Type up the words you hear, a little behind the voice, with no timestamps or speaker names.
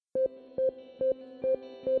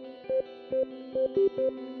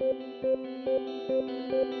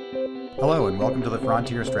Hello and welcome to the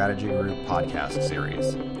Frontier Strategy Group podcast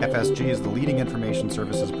series. FSG is the leading information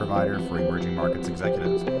services provider for emerging markets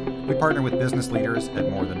executives. We partner with business leaders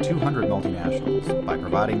at more than 200 multinationals by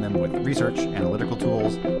providing them with research, analytical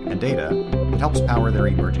tools, and data that helps power their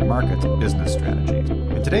emerging markets business strategies.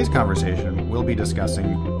 In today's conversation, we'll be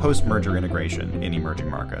discussing post-merger integration in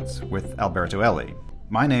emerging markets with Alberto Elli.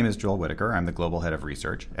 My name is Joel Whitaker. I'm the Global Head of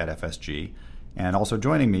Research at FSG. And also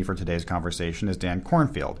joining me for today's conversation is Dan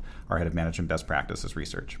Kornfield, our Head of Management Best Practices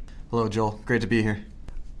Research. Hello, Joel. Great to be here.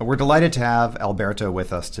 We're delighted to have Alberto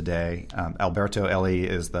with us today. Alberto Elli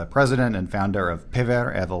is the president and founder of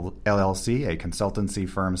Piver LLC, a consultancy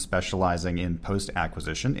firm specializing in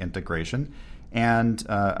post-acquisition integration. And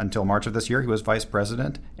until March of this year, he was vice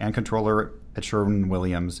president and controller at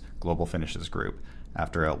Sherwin-Williams Global Finishes Group,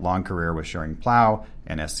 after a long career with Schering-Plough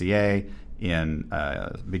and SCA,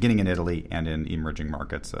 beginning in Italy and in emerging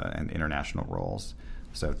markets and international roles.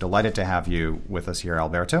 So delighted to have you with us here,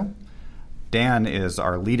 Alberto. Dan is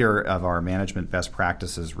our leader of our management best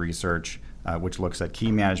practices research, which looks at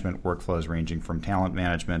key management workflows ranging from talent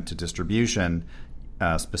management to distribution,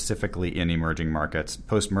 specifically in emerging markets.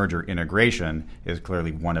 Post-merger integration is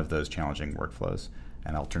clearly one of those challenging workflows.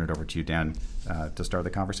 And I'll turn it over to you, Dan, to start the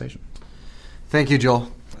conversation. Thank you, Joel.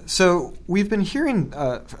 So we've been hearing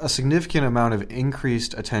a significant amount of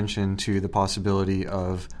increased attention to the possibility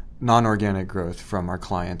of non-organic growth from our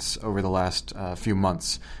clients over the last few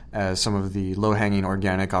months, as some of the low-hanging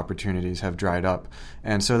organic opportunities have dried up.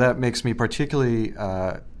 And so that makes me particularly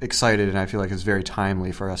excited, and I feel like it's very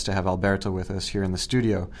timely for us to have Alberto with us here in the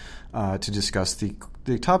studio to discuss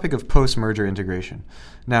the topic of post-merger integration.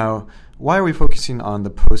 Now, why are we focusing on the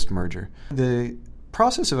post-merger? The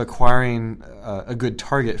process of acquiring a good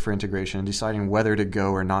target for integration and deciding whether to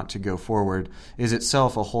go or not to go forward is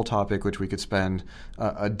itself a whole topic which we could spend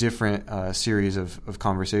a different series of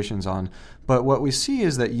conversations on. But what we see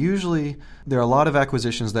is that usually there are a lot of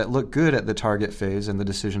acquisitions that look good at the target phase and the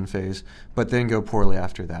decision phase, but then go poorly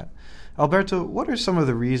after that. Alberto, what are some of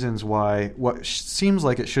the reasons why what seems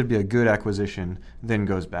like it should be a good acquisition then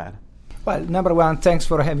goes bad? Well, number one, thanks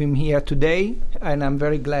for having me here today, and I'm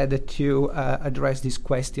very glad that you address this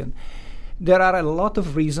question. There are a lot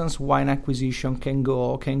of reasons why an acquisition can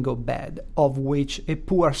go bad, of which a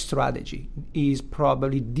poor strategy is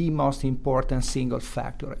probably the most important single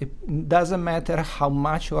factor. It doesn't matter how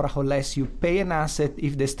much or how less you pay an asset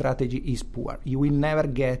if the strategy is poor. You will never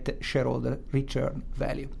get shareholder return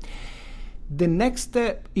value. The next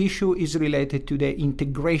issue is related to the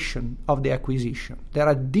integration of the acquisition. There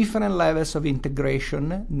are different levels of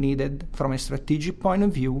integration needed from a strategic point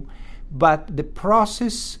of view, but the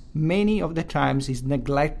process many of the times is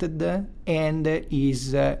neglected and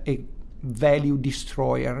is a value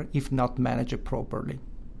destroyer if not managed properly.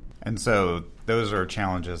 And so those are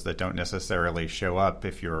challenges that don't necessarily show up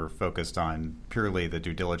if you're focused on purely the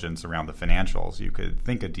due diligence around the financials. You could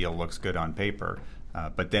think a deal looks good on paper,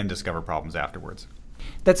 but then discover problems afterwards.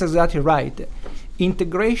 That's exactly right.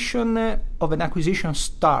 Integration of an acquisition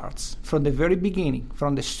starts from the very beginning,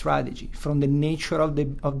 from the strategy, from the nature of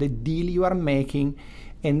the deal you are making,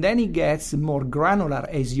 and then it gets more granular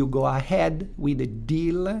as you go ahead with the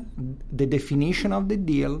deal, the definition of the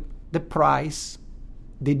deal, the price,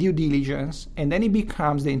 the due diligence, and then it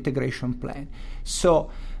becomes the integration plan. So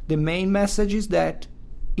the main message is that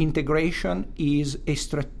integration is a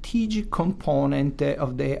strategic component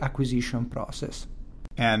of the acquisition process.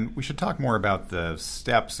 And we should talk more about the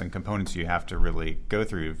steps and components you have to really go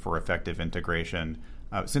through for effective integration.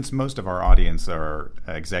 Since most of our audience are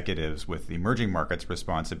executives with the emerging markets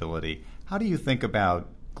responsibility, how do you think about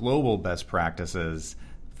global best practices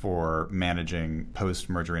for managing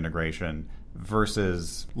post-merger integration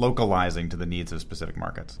versus localizing to the needs of specific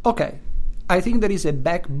markets? Okay. I think there is a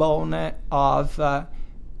backbone of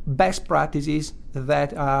best practices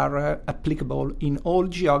that are applicable in all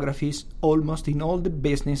geographies, almost in all the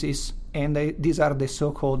businesses, and these are the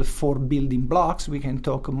so-called 4 building blocks we can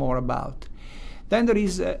talk more about. Then there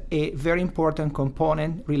is a very important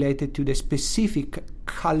component related to the specific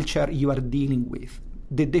culture you are dealing with.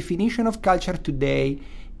 The definition of culture today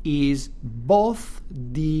is both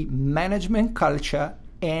the management culture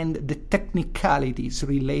and the technicalities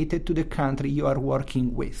related to the country you are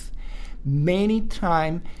working with. Many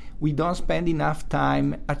times we don't spend enough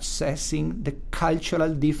time assessing the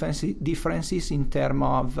cultural differences in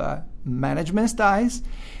terms of management styles,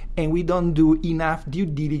 and we don't do enough due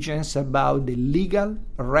diligence about the legal,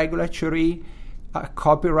 regulatory,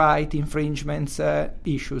 copyright infringements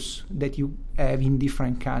issues that you have in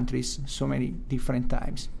different countries so many different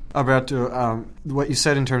times. Alberto, what you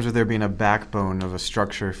said in terms of there being a backbone of a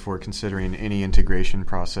structure for considering any integration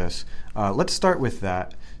process, let's start with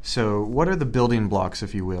that. So what are the building blocks,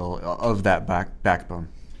 if you will, of that backbone?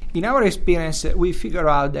 In our experience, we figure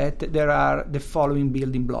out that there are the following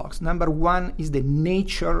building blocks. Number one is the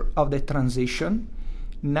nature of the transition.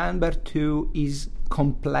 Number two is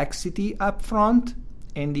complexity upfront,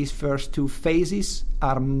 and these first two phases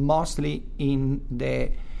are mostly in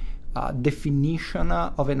the definition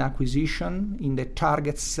of an acquisition, in the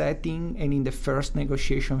target setting, and in the first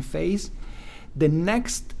negotiation phase. The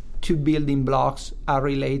next two building blocks are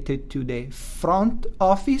related to the front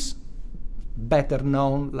office, better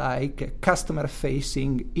known like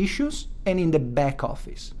customer-facing issues, and in the back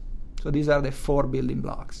office. So these are the four building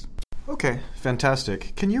blocks. Okay,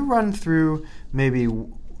 fantastic. Can you run through maybe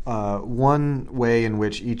one way in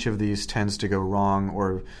which each of these tends to go wrong?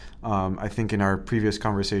 Or I think in our previous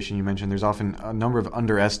conversation you mentioned there's often a number of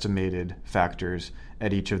underestimated factors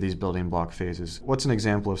at each of these building block phases. What's an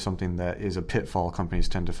example of something that is a pitfall companies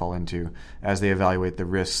tend to fall into as they evaluate the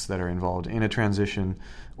risks that are involved in a transition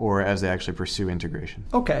or as they actually pursue integration?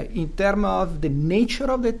 Okay, in terms of the nature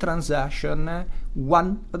of the transaction,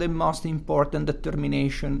 one of the most important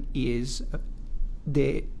determination is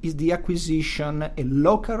the acquisition a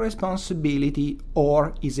local responsibility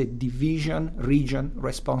or is a division region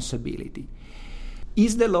responsibility?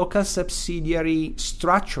 Is the local subsidiary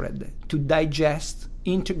structured to digest,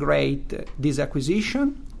 integrate this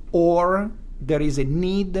acquisition, or there is a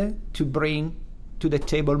need to bring to the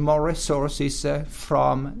table more resources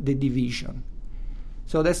from the division?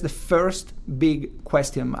 So that's the first big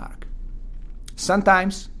question mark.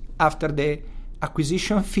 Sometimes after the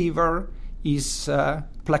acquisition fever is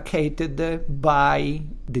placated by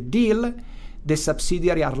the deal, the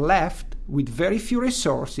subsidiary are left with very few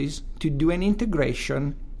resources to do an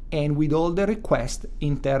integration and with all the requests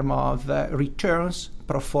in terms of returns,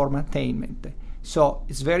 pro forma attainment. So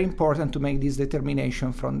it's very important to make this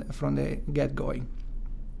determination from the get-going.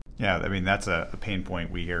 Yeah, I mean, that's a pain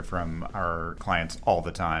point we hear from our clients all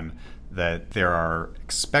the time, that they are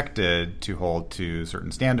expected to hold to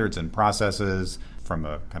certain standards and processes from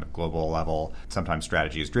a kind of global level. Sometimes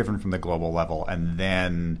strategy is driven from the global level, and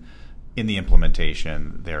then in the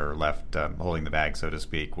implementation, they're left holding the bag, so to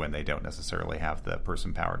speak, when they don't necessarily have the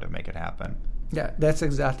person power to make it happen. Yeah, that's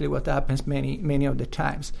exactly what happens many of the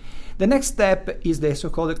times. The next step is the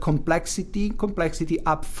so-called complexity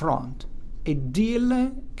up front. A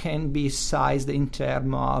deal can be sized in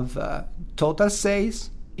terms of total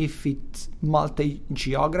sales, if it's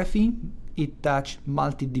multi-geography, it touches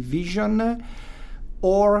multi-division,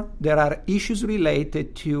 or there are issues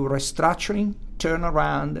related to restructuring,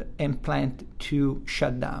 turnaround, and plant to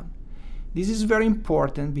shut down. This is very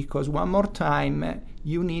important because, one more time,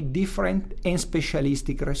 you need different and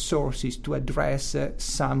specialistic resources to address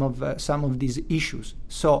some of these issues.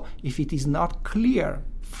 So if it is not clear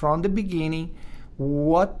from the beginning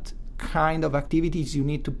what kind of activities you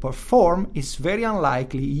need to perform, it's very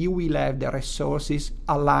unlikely you will have the resources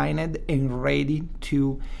aligned and ready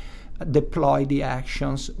to deploy the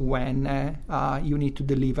actions when you need to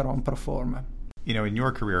deliver on pro forma. You know, in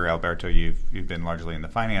your career, Alberto, you've been largely in the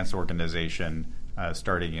finance organization,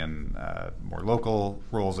 starting in more local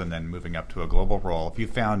roles and then moving up to a global role. Have you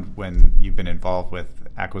found when you've been involved with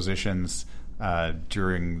acquisitions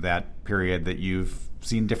during that period that you've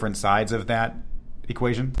seen different sides of that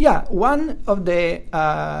equation? Yeah, one of the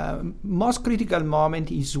most critical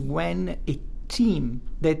moments is when a team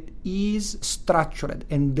that is structured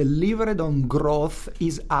and delivered on growth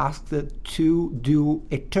is asked to do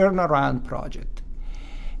a turnaround project.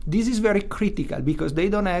 This is very critical because they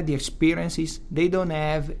don't have the experiences, they don't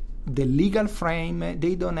have the legal frame,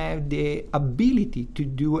 they don't have the ability to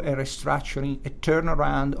do a restructuring, a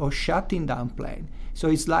turnaround, or shutting down plan. So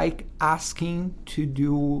it's like asking to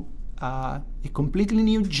do a completely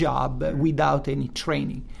new job without any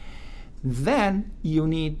training. Then you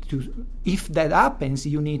need to, if that happens,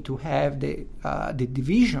 you need to have the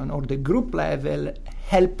division or the group level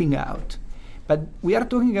helping out. But we are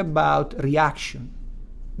talking about reaction.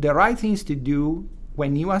 The right things to do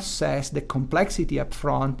when you assess the complexity up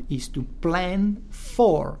front is to plan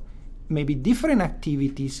for maybe different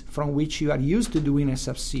activities from which you are used to doing a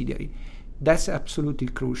subsidiary. That's absolutely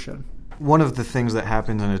crucial. One of the things that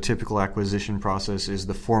happens in a typical acquisition process is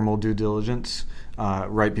the formal due diligence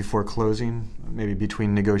right before closing, maybe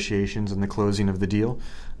between negotiations and the closing of the deal.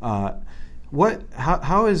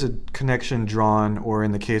 How is a connection drawn, or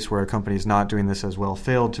in the case where a company is not doing this as well,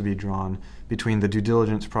 failed to be drawn between the due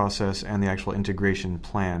diligence process and the actual integration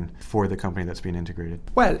plan for the company that's being integrated?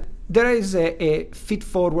 Well, there is a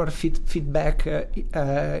feed-forward, feedback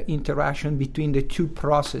interaction between the two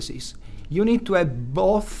processes. You need to have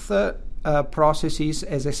both processes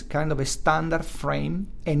as a kind of a standard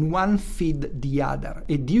frame, and one feed the other.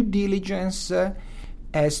 A due diligence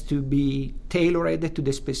has to be tailored to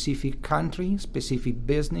the specific country, specific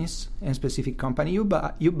business, and specific company you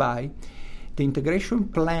buy. The integration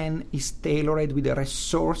plan is tailored with the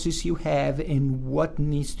resources you have and what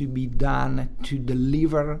needs to be done to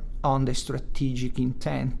deliver on the strategic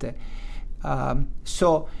intent.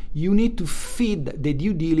 So you need to feed the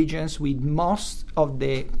due diligence with most of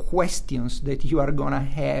the questions that you are going to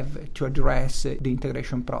have to address the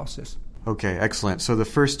integration process. Okay, excellent. So the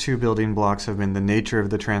first two building blocks have been the nature of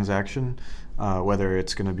the transaction, whether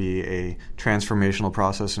it's going to be a transformational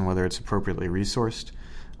process and whether it's appropriately resourced.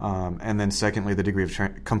 And then secondly, the degree of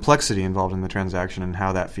complexity involved in the transaction and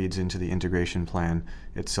how that feeds into the integration plan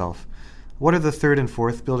itself. What are the third and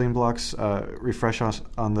fourth building blocks? Refresh us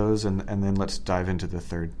on those, and then let's dive into the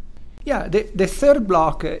third. Yeah, the third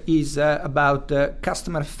block is about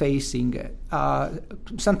customer-facing.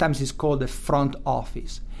 Sometimes it's called the front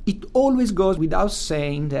office. It always goes without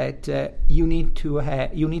saying that you need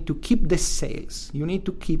to keep the sales. You need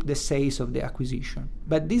to keep the sales of the acquisition.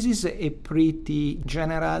 But this is a pretty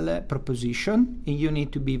general proposition, and you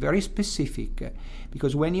need to be very specific,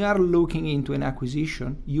 because when you are looking into an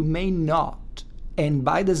acquisition, you may not, and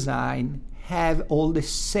by design, have all the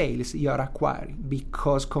sales you are acquiring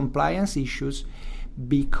because compliance issues,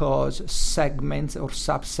 because segments or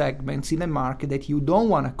sub-segments in the market that you don't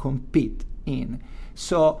want to compete in.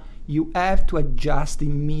 So you have to adjust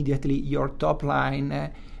immediately your top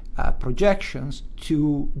line projections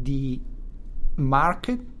to the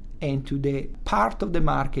market and to the part of the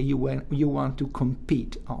market you want to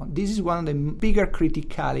compete on. This is one of the bigger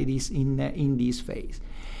criticalities in this phase.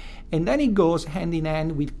 And then it goes hand in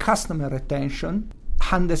hand with customer retention,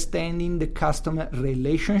 understanding the customer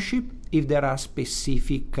relationship, if there are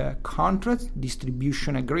specific contracts,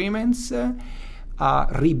 distribution agreements,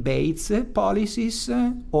 rebates policies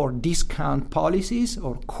or discount policies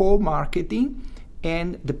or co-marketing,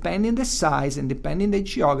 and depending the size and depending the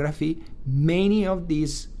geography, many of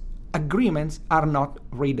these agreements are not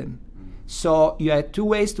written. So you have two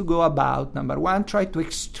ways to go about. Number one, try to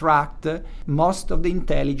extract most of the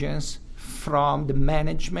intelligence from the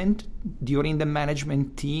management during the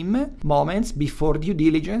management team moments before due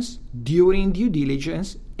diligence, during due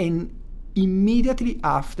diligence, and immediately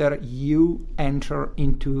after you enter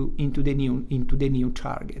into the new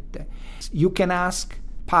target. You can ask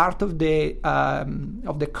part of the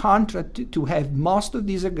contract to have most of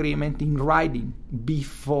this agreement in writing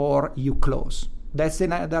before you close. That's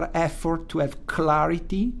another effort to have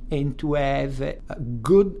clarity and to have a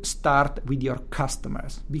good start with your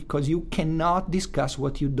customers, because you cannot discuss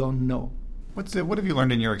what you don't know. What have you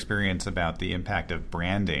learned in your experience about the impact of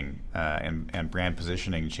branding and brand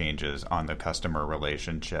positioning changes on the customer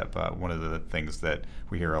relationship? One of the things that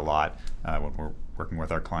we hear a lot when we're working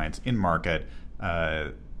with our clients in market,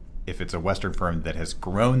 if it's a Western firm that has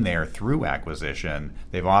grown there through acquisition,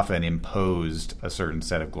 they've often imposed a certain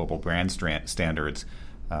set of global brand standards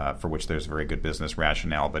for which there's very good business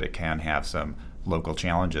rationale, but it can have some local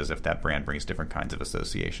challenges if that brand brings different kinds of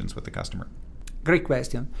associations with the customer. Great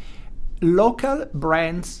question. Local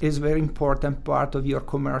brands is a very important part of your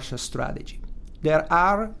commercial strategy. There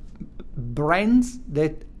are brands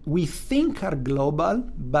that we think are global,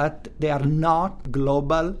 but they are not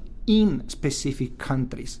global in specific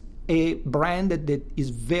countries. A brand that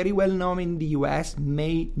is very well known in the US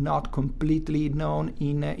may not completely known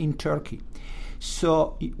in Turkey.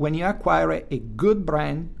 So when you acquire a good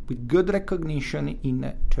brand with good recognition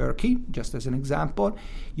in Turkey, just as an example,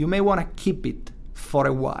 you may want to keep it for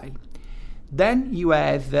a while. Then you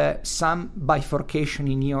have some bifurcation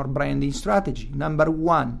in your branding strategy. Number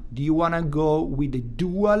one, do you want to go with a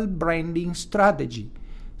dual branding strategy?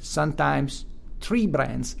 Sometimes 3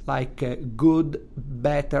 brands like good,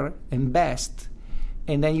 better, and best.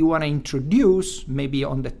 And then you want to introduce maybe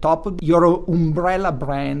on the top of your umbrella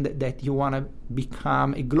brand that you want to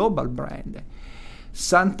become a global brand.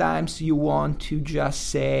 Sometimes you want to just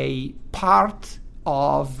say part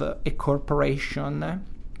of a corporation.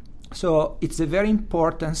 So it's a very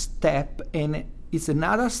important step, and it's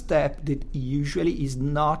another step that usually is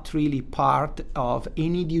not really part of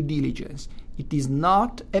any due diligence. It is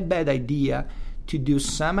not a bad idea to do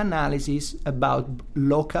some analysis about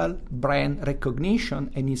local brand recognition,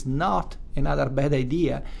 and it's not another bad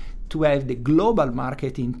idea to have the global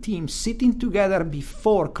marketing team sitting together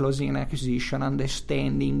before closing an acquisition,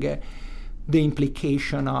 understanding the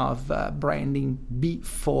implication of branding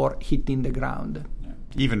before hitting the ground.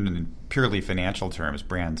 Even in purely financial terms,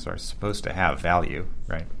 brands are supposed to have value,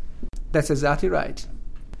 right? That's exactly right.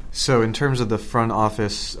 So in terms of the front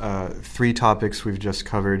office, 3 topics we've just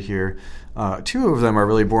covered here. 2 of them are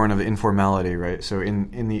really born of informality, right? So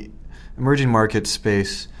in the emerging market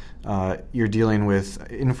space, you're dealing with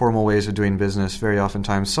informal ways of doing business very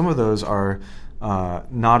oftentimes. Some of those are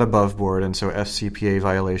not above board, and so FCPA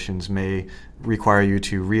violations may require you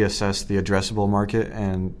to reassess the addressable market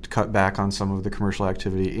and cut back on some of the commercial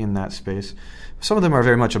activity in that space. Some of them are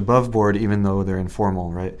very much above board, even though they're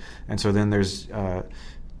informal, right? And so then there's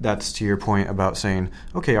that's to your point about saying,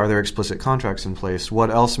 okay, are there explicit contracts in place? What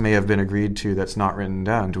else may have been agreed to that's not written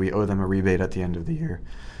down? Do we owe them a rebate at the end of the year?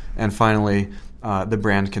 And finally, the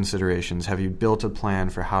brand considerations. Have you built a plan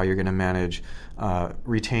for how you're going to manage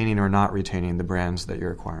retaining or not retaining the brands that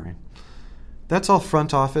you're acquiring? That's all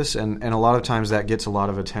front office, and a lot of times that gets a lot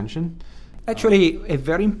of attention. Actually, a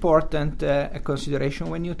very important consideration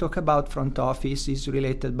when you talk about front office is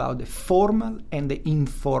related about the formal and the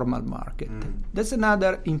informal market. That's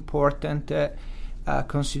another important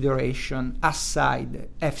consideration aside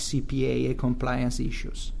FCPA compliance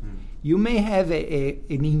issues. You may have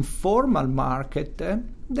an informal market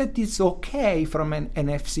that is okay from an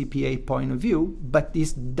FCPA point of view, but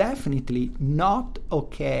is definitely not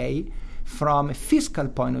okay from a fiscal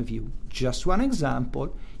point of view. Just one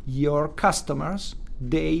example, your customers,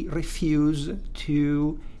 they refuse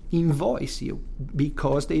to invoice you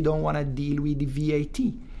because they don't want to deal with the VAT.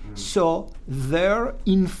 So their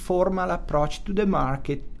informal approach to the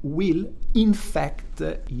market will infect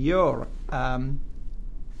your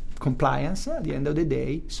compliance at the end of the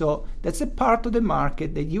day. So that's a part of the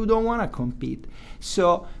market that you don't want to compete.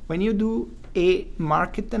 So when you do a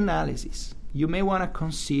market analysis, you may want to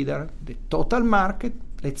consider the total market,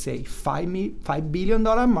 let's say $5 billion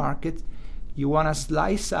market. You want to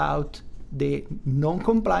slice out the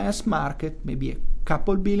non-compliance market, maybe a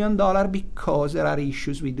couple $1 billion, because there are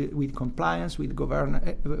issues with compliance,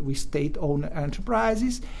 with state-owned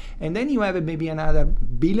enterprises, and then you have maybe another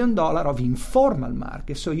 $1 billion of informal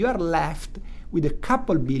market. So you are left with a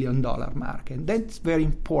couple $1 billion market. And that's very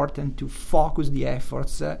important to focus the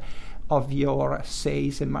efforts of your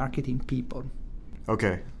sales and marketing people.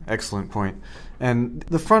 Okay, excellent point. And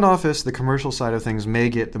the front office, the commercial side of things, may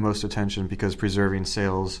get the most attention because preserving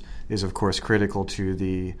sales is, of course, critical to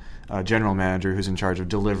the general manager who's in charge of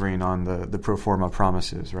delivering on the pro forma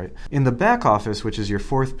promises, right? In the back office, which is your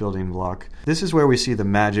 4th building block, this is where we see the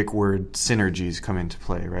magic word synergies come into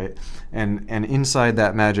play, right? And inside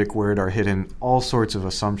that magic word are hidden all sorts of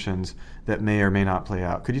assumptions that may or may not play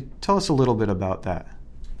out. Could you tell us a little bit about that?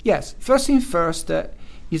 Yes. First thing first,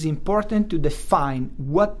 it's important to define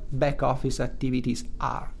what back office activities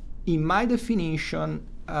are. In my definition,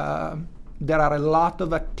 there are a lot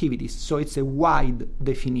of activities, so it's a wide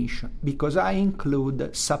definition because I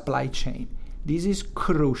include supply chain. This is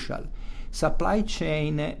crucial. Supply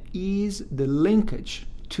chain is the linkage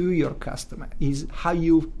to your customer, is how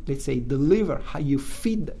you, let's say, deliver, how you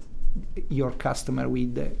feed your customer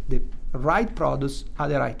with the right products at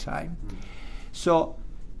the right time. So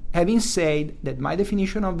having said that my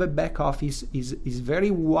definition of the back office is very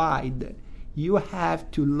wide, you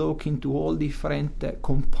have to look into all different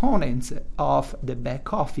components of the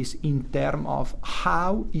back office in terms of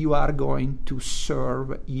how you are going to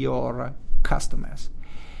serve your customers.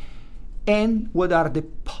 And what are the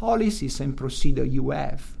policies and procedures you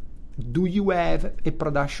have? Do you have a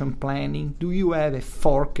production planning? Do you have a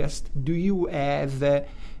forecast? Do you have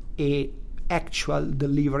a actual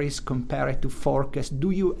deliveries compared to forecast?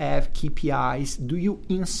 Do you have KPIs? Do you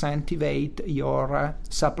incentivize your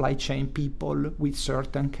supply chain people with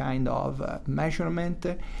certain kind of measurement?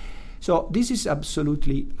 So this is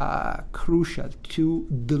absolutely crucial to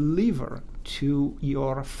deliver to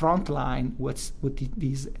your front line what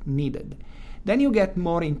is needed. Then you get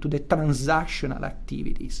more into the transactional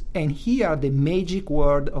activities. And here the magic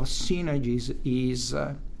word of synergies is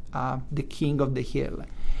the king of the hill.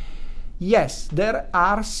 Yes, there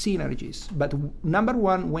are synergies, but number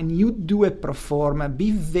one, when you do a pro forma,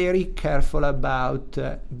 be very careful about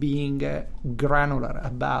being granular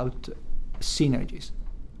about synergies.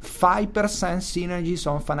 5% synergies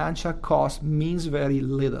on financial cost means very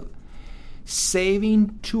little.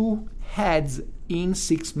 Saving 2 heads in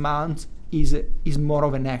 6 months is more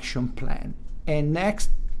of an action plan. And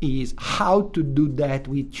next is how to do that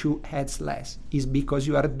with 2 heads less. Is because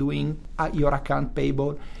you are doing your account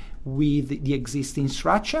payable with the existing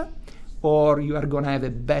structure, or you are going to have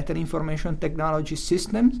a better information technology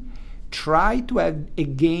system. Try to have a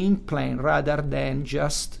game plan rather than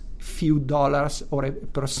just few dollars or a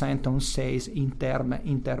percent on sales in term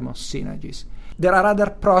of synergies. There are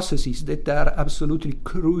other processes that are absolutely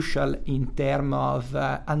crucial in terms of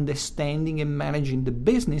understanding and managing the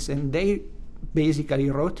business, and they basically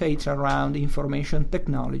rotate around information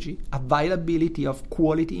technology, availability of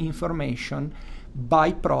quality information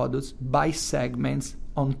by products, by segments,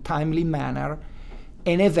 on timely manner,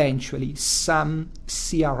 and eventually some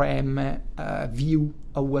CRM view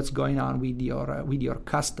of what's going on with your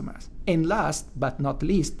customers. And last but not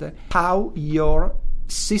least, how your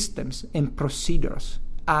systems and procedures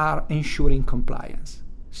are ensuring compliance.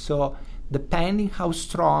 So depending how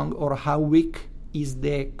strong or how weak is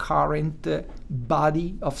the current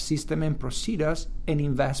body of system and procedures, an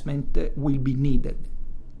investment will be needed.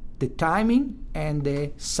 The timing and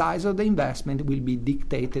the size of the investment will be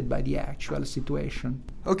dictated by the actual situation.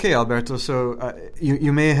 Okay, Alberto, so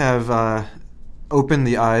you may have opened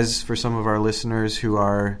the eyes for some of our listeners who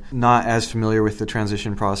are not as familiar with the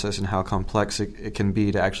transition process and how complex it can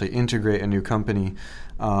be to actually integrate a new company.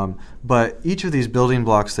 But each of these building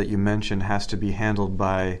blocks that you mentioned has to be handled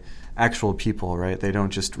by actual people, right? They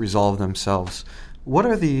don't just resolve themselves. What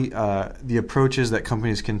are the approaches that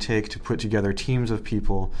companies can take to put together teams of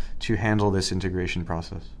people to handle this integration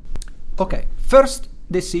process? Okay, first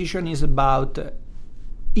decision is about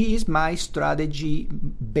is my strategy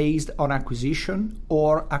based on acquisition,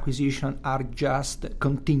 or acquisition are just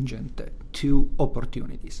contingent to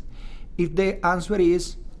opportunities? If the answer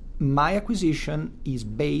is my acquisition is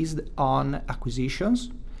based on acquisitions,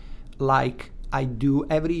 like I do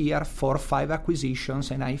every year 4 or 5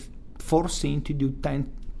 acquisitions and I foreseen to do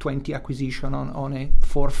 10, 20 acquisition on a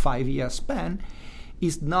 4 or 5 year span,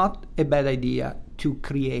 is not a bad idea to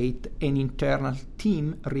create an internal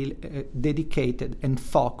team dedicated and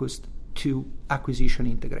focused to acquisition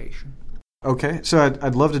integration. Okay, so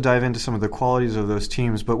I'd love to dive into some of the qualities of those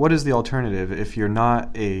teams, but what is the alternative if you're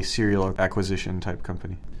not a serial acquisition type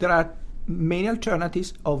company? There are many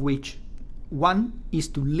alternatives, of which one is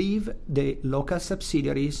to leave the local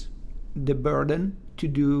subsidiaries the burden to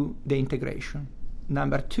do the integration.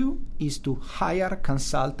 Number 2 is to hire a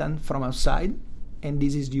consultant from outside, and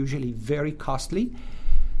this is usually very costly.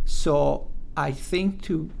 So I think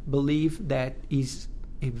to believe that is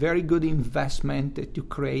a very good investment to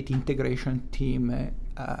create integration team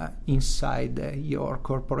inside your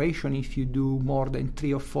corporation if you do more than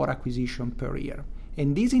 3 or 4 acquisitions per year.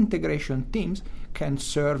 And these integration teams can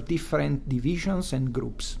serve different divisions and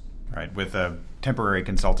groups. Right. With a temporary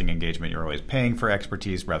consulting engagement, you're always paying for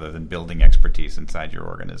expertise rather than building expertise inside your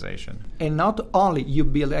organization. And not only you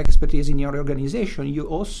build expertise in your organization, you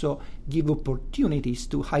also give opportunities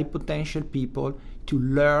to high potential people to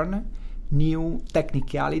learn new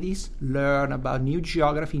technicalities, learn about new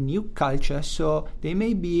geography, new culture. So they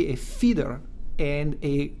may be a feeder and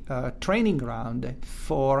a training ground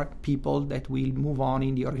for people that will move on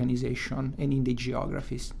in the organization and in the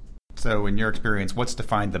geographies. So in your experience, what's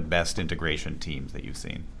defined the best integration teams that you've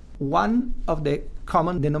seen? One of the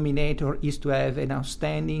common denominator is to have an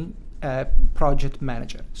outstanding project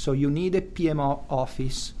manager. So you need a PMO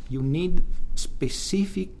office, you need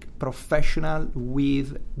specific professional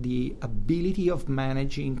with the ability of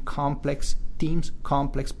managing complex teams,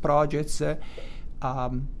 complex projects,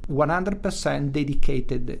 100%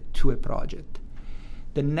 dedicated to a project.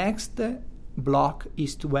 The next block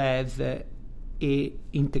is to have an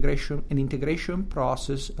integration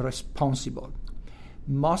process responsible.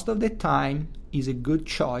 Most of the time is a good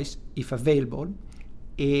choice, if available,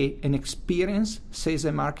 an experienced sales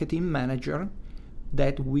and marketing manager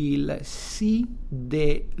that will see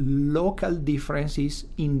the local differences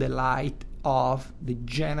in the light of the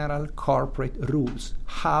general corporate rules,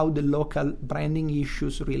 how the local branding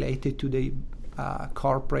issues related to the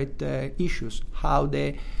corporate issues, how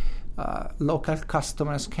the local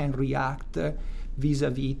customers can react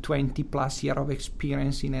vis-a-vis 20 plus years of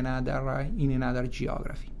experience in another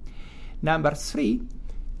geography. Number 3,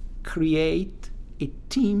 create a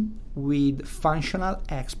team with functional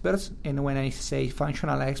experts, and when I say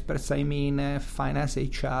functional experts, I mean finance,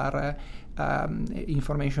 HR,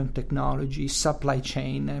 information technology, supply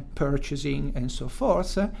chain, purchasing, and so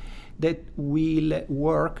forth, that will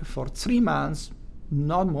work for 3 months,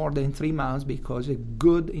 not more than 3 months, because a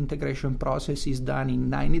good integration process is done in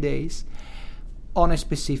 90 days on a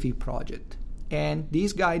specific project. And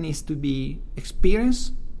this guy needs to be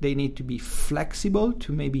experienced. They need to be flexible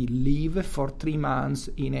to maybe live for 3 months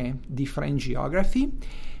in a different geography,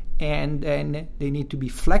 and then they need to be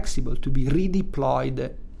flexible to be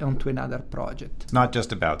redeployed onto another project. It's not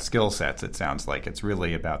just about skill sets, it sounds like. It's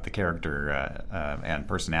really about the character and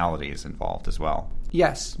personalities involved as well.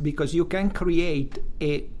 Yes, because you can create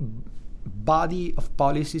a body of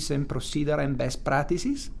policies and procedure and best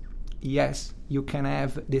practices. Yes, you can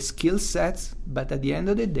have the skill sets, but at the end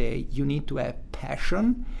of the day, you need to have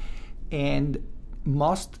passion, and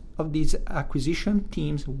most of these acquisition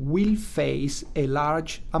teams will face a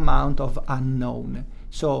large amount of unknown.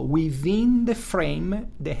 So within the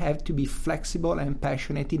frame, they have to be flexible and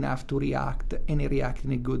passionate enough to react, and react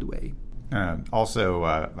in a good way. Also,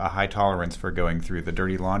 a high tolerance for going through the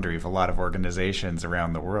dirty laundry of a lot of organizations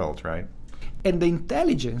around the world, right? And the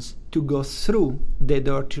intelligence to go through the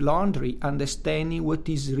dirty laundry, understanding what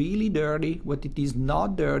is really dirty, what it is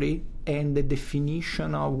not dirty, and the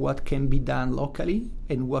definition of what can be done locally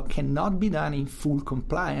and what cannot be done in full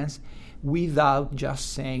compliance without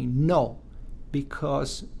just saying no,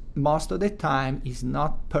 because most of the time it's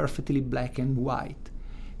not perfectly black and white.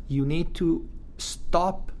 You need to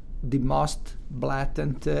stop the most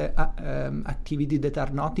blatant activity that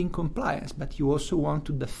are not in compliance, but you also want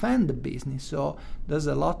to defend the business. So there's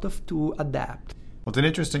a lot to adapt. Well, it's an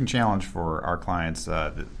interesting challenge for our clients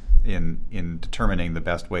in determining the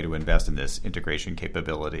best way to invest in this integration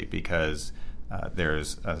capability, because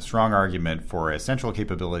there's a strong argument for a central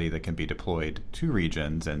capability that can be deployed to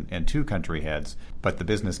regions and to country heads, but the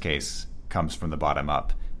business case comes from the bottom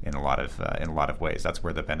up in a lot of ways. That's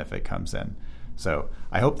where the benefit comes in. So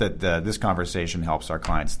I hope that this conversation helps our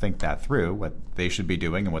clients think that through, what they should be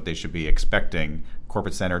doing and what they should be expecting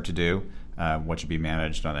Corporate Center to do, what should be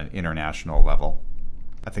managed on an international level.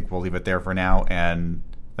 I think we'll leave it there for now, and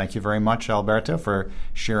thank you very much, Alberto, for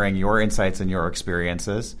sharing your insights and your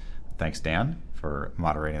experiences. Thanks, Dan, for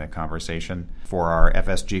moderating the conversation. For our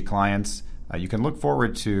FSG clients, you can look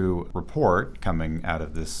forward to a report coming out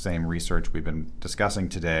of this same research we've been discussing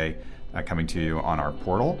today, coming to you on our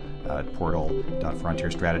portal,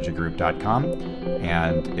 portal.frontierstrategygroup.com.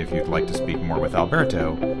 And if you'd like to speak more with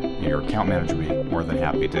Alberto, your account manager will be more than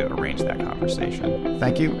happy to arrange that conversation.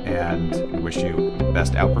 Thank you, and we wish you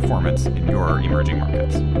best outperformance in your emerging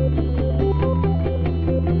markets.